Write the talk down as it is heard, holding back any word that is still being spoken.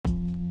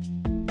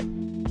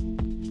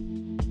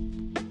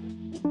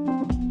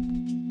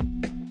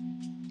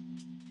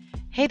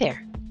Hey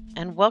there,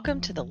 and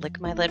welcome to the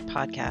Lick My Lit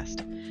podcast.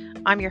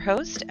 I'm your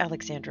host,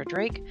 Alexandra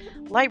Drake,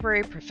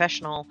 library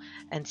professional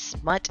and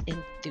smut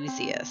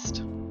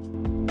enthusiast.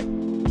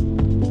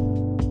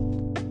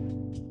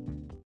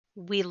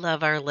 We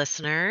love our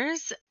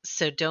listeners,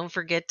 so don't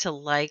forget to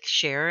like,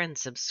 share, and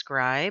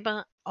subscribe.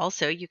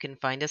 Also, you can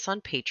find us on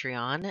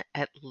Patreon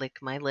at Lick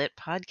My Lit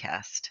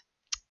Podcast.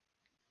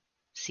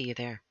 See you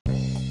there.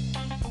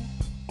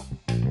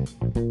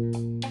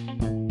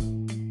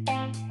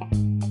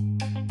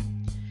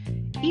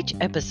 Each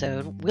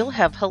episode, we'll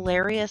have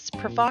hilarious,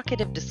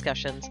 provocative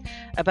discussions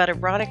about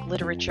erotic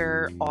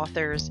literature,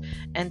 authors,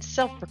 and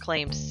self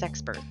proclaimed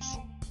sexperts.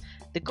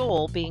 The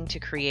goal being to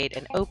create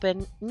an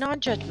open, non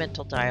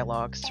judgmental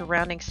dialogue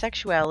surrounding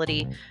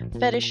sexuality,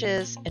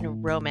 fetishes,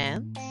 and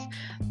romance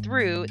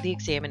through the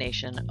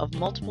examination of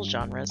multiple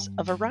genres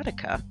of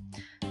erotica.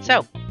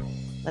 So,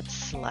 let's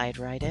slide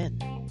right in.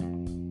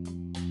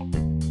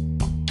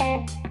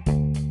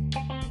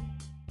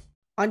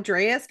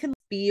 Andreas can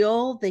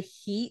feel the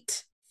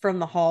heat from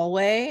the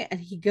hallway, and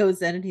he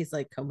goes in and he's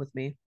like, "Come with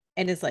me."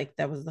 And it's like,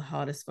 that was the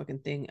hottest fucking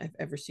thing I've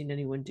ever seen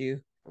anyone do.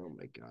 Oh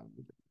my God.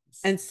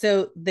 And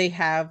so they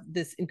have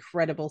this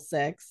incredible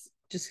sex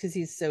just because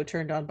he's so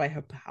turned on by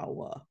her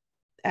power.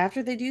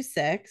 After they do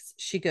sex,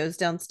 she goes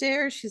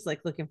downstairs. She's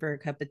like looking for a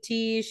cup of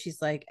tea.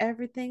 She's like,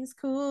 "Everything's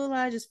cool.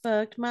 I just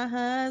fucked my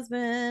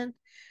husband."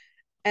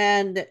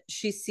 And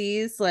she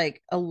sees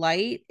like a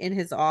light in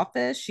his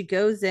office. She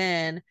goes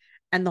in,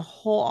 and the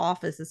whole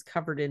office is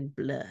covered in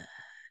blood.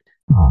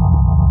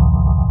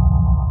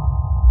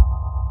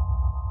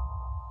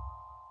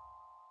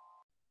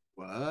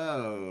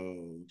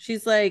 Whoa.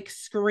 She's like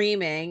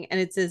screaming, and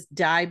it says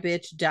 "Die,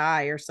 bitch,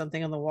 die" or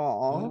something on the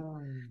wall.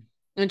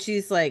 And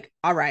she's like,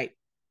 "All right,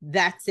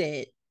 that's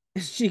it."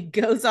 She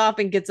goes off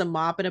and gets a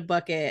mop and a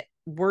bucket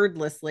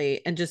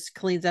wordlessly and just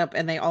cleans up,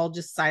 and they all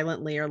just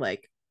silently are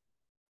like,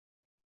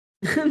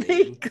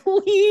 they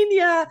clean,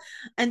 yeah,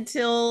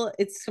 until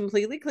it's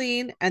completely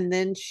clean. And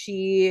then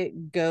she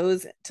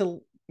goes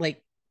to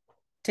like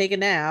take a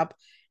nap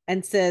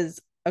and says,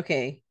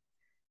 "Okay,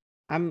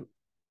 I'm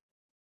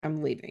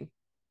leaving.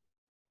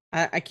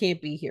 I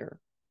can't be here.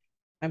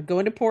 I'm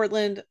going to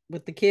Portland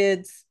with the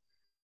kids,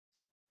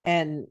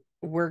 and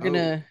we're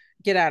gonna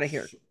get out of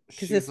here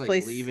because this like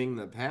place leaving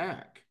the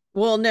pack."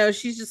 Well, no,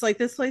 she's just like,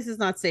 "This place is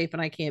not safe,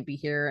 and I can't be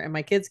here, and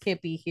my kids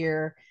can't be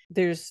here.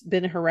 There's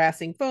been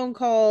harassing phone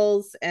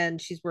calls,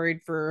 and she's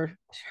worried for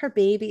her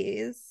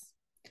babies.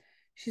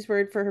 She's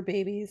worried for her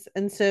babies."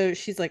 And so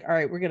she's like, "All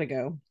right, we're gonna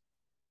go."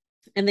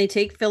 And they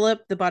take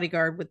Philip, the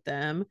bodyguard, with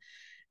them,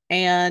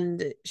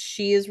 and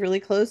she is really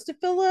close to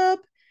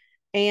Philip,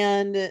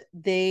 and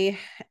they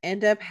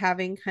end up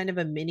having kind of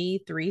a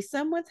mini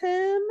threesome with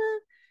him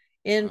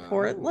in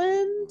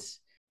Portland.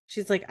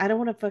 She's like, "I don't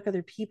want to fuck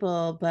other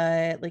people,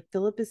 but like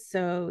Philip is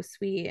so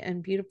sweet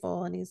and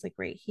beautiful, and he's like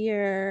right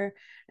here."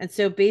 And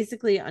so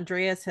basically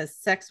Andreas has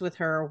sex with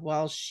her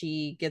while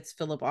she gets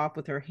Philip off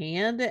with her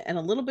hand and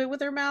a little bit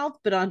with her mouth,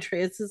 but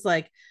Andreas is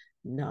like,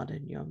 "Not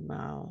in your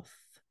mouth."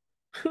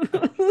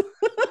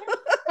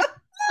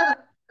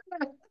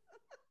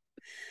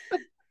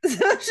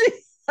 So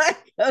she's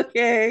like,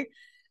 "Okay,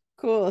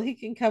 cool, he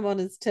can come on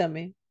his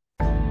tummy."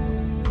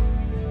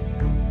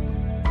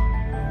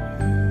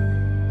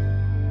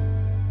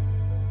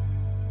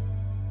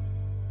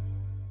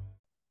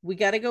 We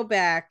got to go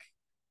back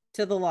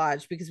to the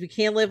lodge because we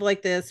can't live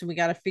like this, and we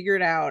got to figure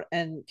it out.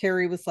 And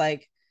Carrie was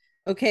like,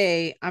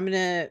 "Okay,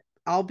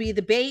 I'll be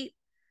the bait.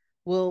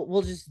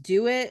 We'll just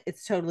do it.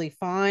 It's totally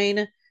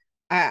fine.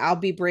 I'll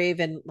be brave,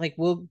 and like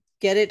we'll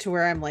get it to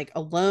where I'm like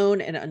alone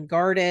and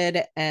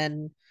unguarded,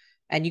 and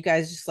you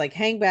guys just like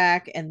hang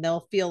back, and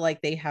they'll feel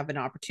like they have an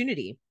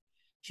opportunity."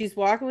 She's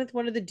walking with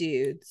one of the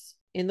dudes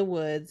in the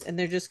woods, and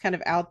they're just kind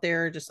of out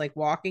there just like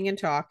walking and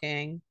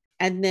talking.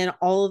 And then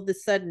all of a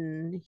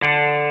sudden,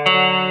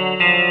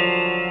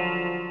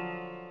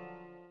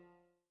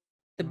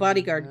 the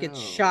bodyguard gets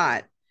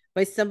shot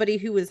by somebody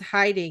who was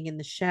hiding in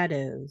the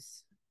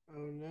shadows.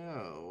 Oh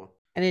no.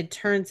 And it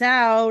turns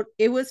out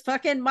it was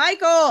fucking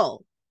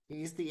Michael.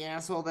 He's the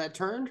asshole that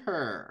turned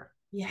her.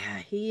 Yeah,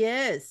 he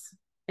is.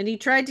 And he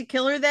tried to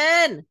kill her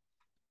then.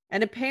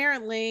 And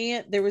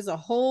apparently there was a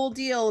whole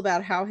deal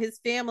about how his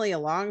family a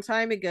long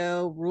time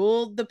ago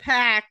ruled the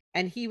pack.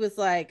 And he was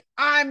like,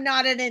 "I'm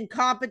not an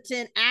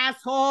incompetent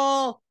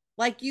asshole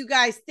like you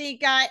guys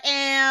think I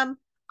am.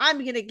 I'm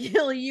going to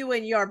kill you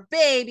and your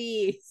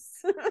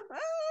babies."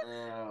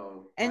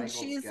 Oh, and Michael's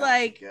she's got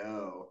like, to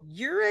go.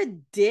 "You're a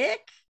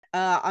dick."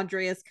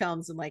 Andreas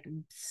comes and like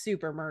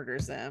super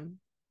murders him.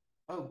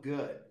 Oh,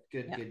 good.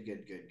 Good, Yeah.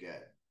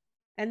 good.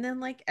 And then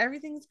like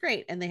everything's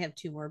great, and they have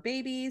 2 more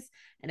babies,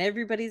 and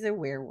everybody's a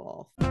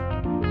werewolf.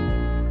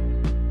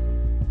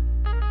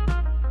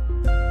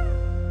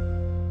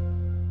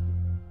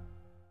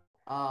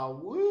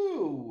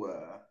 Woo.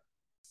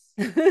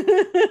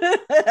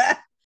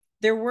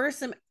 There were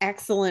some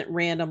excellent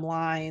random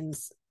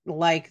lines,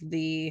 like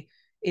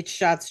 "It's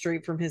shot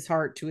straight from his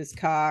heart to his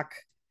cock"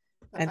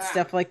 and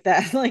stuff like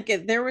that. Like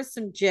there was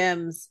some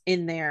gems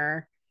in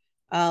there.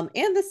 And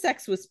the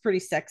sex was pretty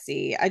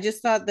sexy. I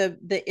just thought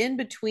the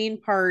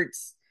in-between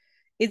parts,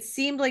 it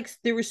seemed like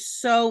there was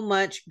so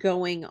much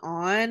going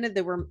on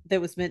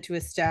that was meant to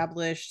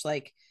establish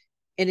like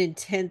an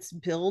intense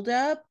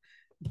buildup,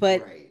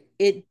 but Right.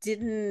 it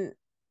didn't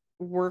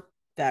work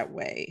that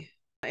way.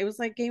 It was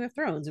like Game of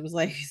Thrones. It was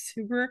like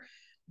super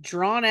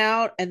drawn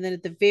out, and then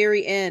at the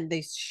very end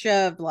they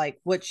shoved like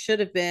what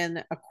should have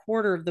been a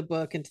quarter of the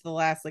book into the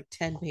last like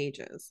 10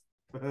 pages.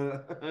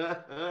 And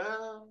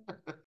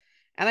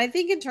I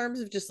think in terms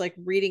of just like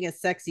reading a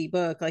sexy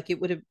book, like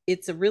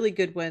it's a really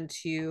good one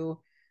to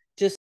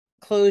just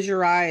close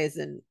your eyes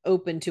and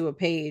open to a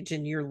page,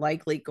 and you're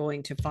likely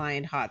going to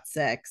find hot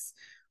sex,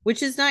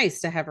 which is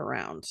nice to have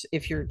around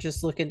if you're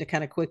just looking to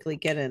kind of quickly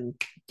get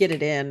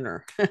it in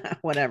or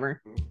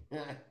whatever.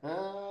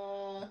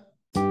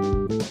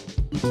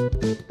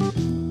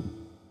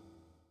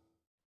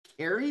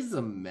 Carrie's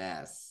a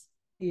mess.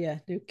 Yeah,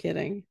 no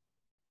kidding.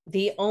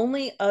 The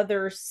only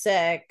other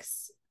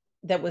sex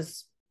that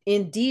was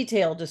in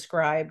detail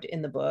described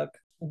in the book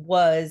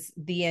was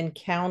the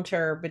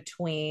encounter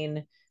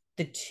between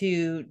the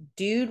two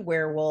dude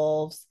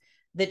werewolves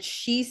that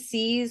she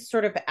sees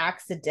sort of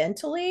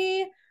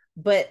accidentally,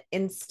 but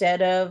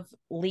instead of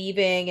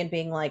leaving and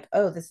being like,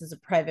 oh, this is a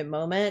private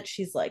moment,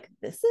 she's like,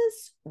 this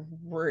is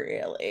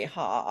really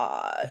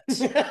hot.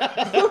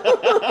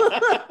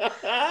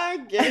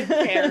 Get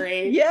it,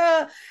 Carrie.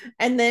 Yeah.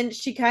 And then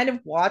she kind of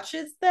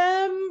watches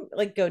them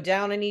like go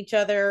down on each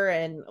other,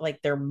 and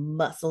like their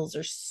muscles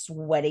are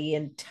sweaty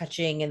and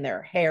touching, and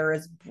their hair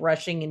is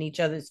brushing in each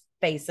other's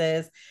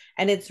faces.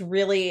 And it's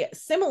really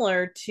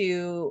similar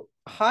to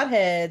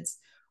Hotheads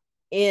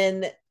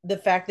in the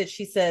fact that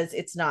she says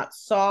it's not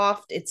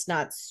soft, it's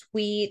not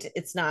sweet,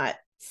 it's not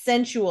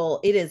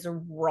sensual, it is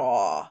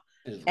raw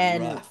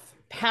and rough.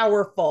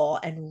 powerful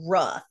and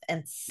rough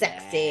and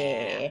sexy.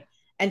 Yeah.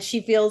 And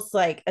she feels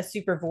like a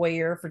super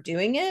voyeur for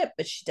doing it,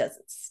 but she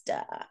doesn't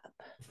stop.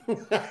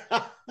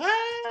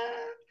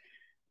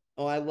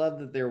 Oh, I love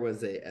that there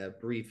was a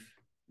brief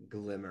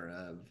glimmer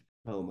of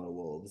homo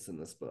wolves in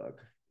this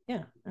book.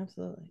 Yeah,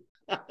 absolutely.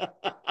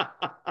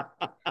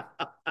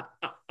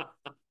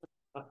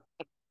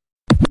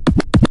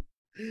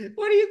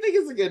 What do you think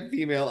is a good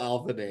female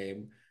alpha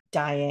name?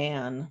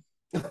 Diane.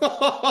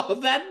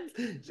 That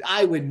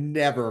I would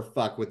never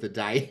fuck with a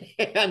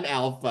Diane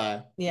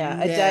alpha. Yeah,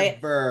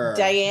 never.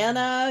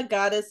 Diana,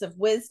 goddess of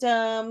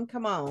wisdom.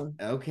 Come on.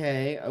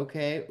 Okay.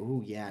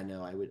 Oh yeah,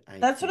 no, I would.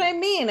 That's what I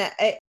mean.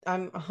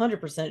 I'm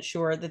 100%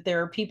 sure that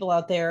there are people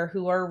out there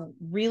who are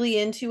really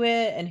into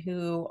it and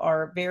who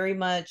are very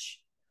much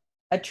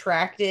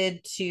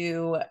attracted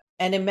to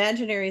an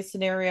imaginary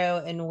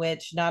scenario in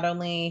which not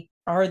only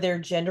are there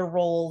gender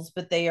roles,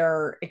 but they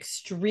are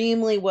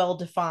extremely well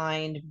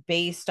defined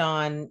based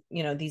on,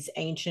 these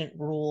ancient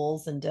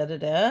rules and da da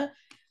da.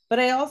 But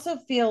I also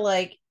feel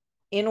like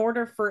in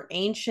order for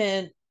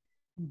ancient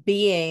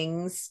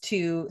beings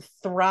to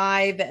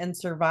thrive and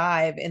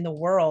survive in the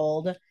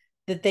world,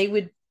 that they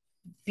would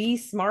be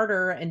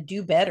smarter and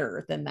do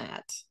better than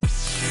that.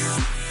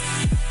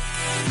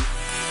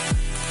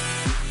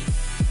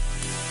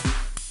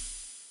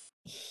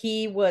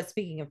 He was,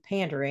 speaking of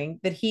pandering,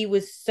 that he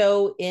was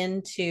so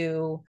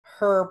into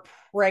her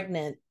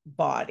pregnant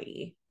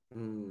body.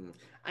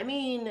 I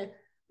mean,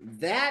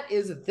 that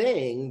is a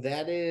thing.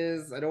 That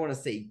is, I don't want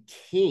to say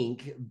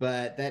kink,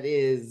 but that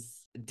is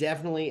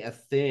definitely a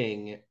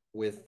thing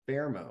with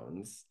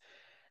pheromones.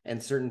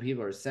 And certain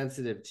people are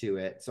sensitive to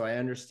it. So I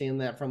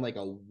understand that from like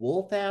a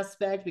wolf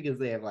aspect, because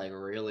they have like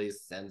really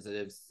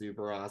sensitive,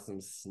 super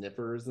awesome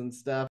sniffers and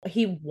stuff.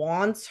 He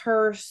wants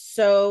her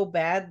so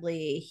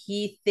badly.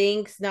 He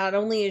thinks not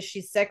only is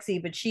she sexy,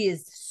 but she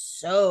is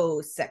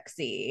so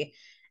sexy.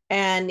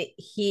 And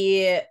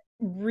he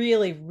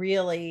really,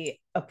 really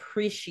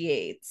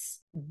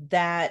appreciates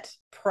that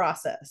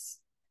process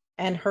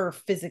and her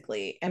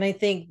physically. And I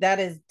think that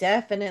is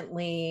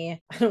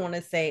definitely, I don't want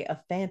to say a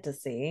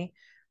fantasy,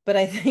 but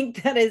I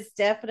think that is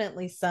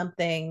definitely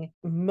something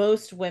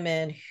most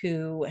women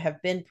who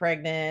have been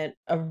pregnant,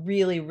 a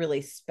really,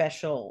 really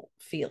special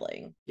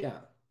feeling. Yeah.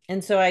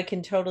 And so I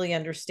can totally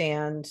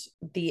understand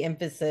the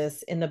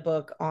emphasis in the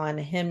book on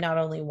him not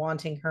only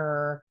wanting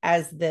her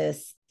as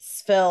this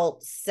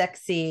svelte,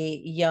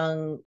 sexy,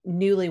 young,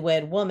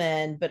 newlywed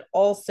woman, but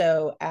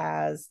also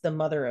as the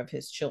mother of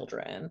his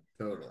children.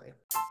 Totally.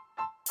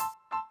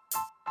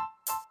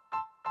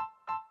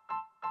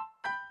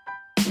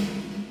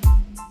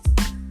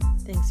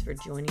 Thanks for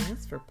joining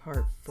us for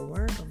part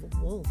 4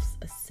 of Wolf's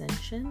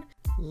Ascension.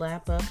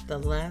 Lap up the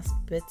last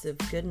bits of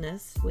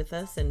goodness with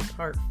us in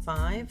part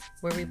 5,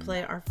 where we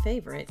play our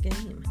favorite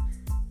game.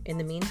 In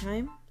the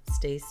meantime,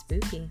 stay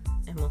spooky,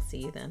 and we'll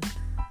see you then.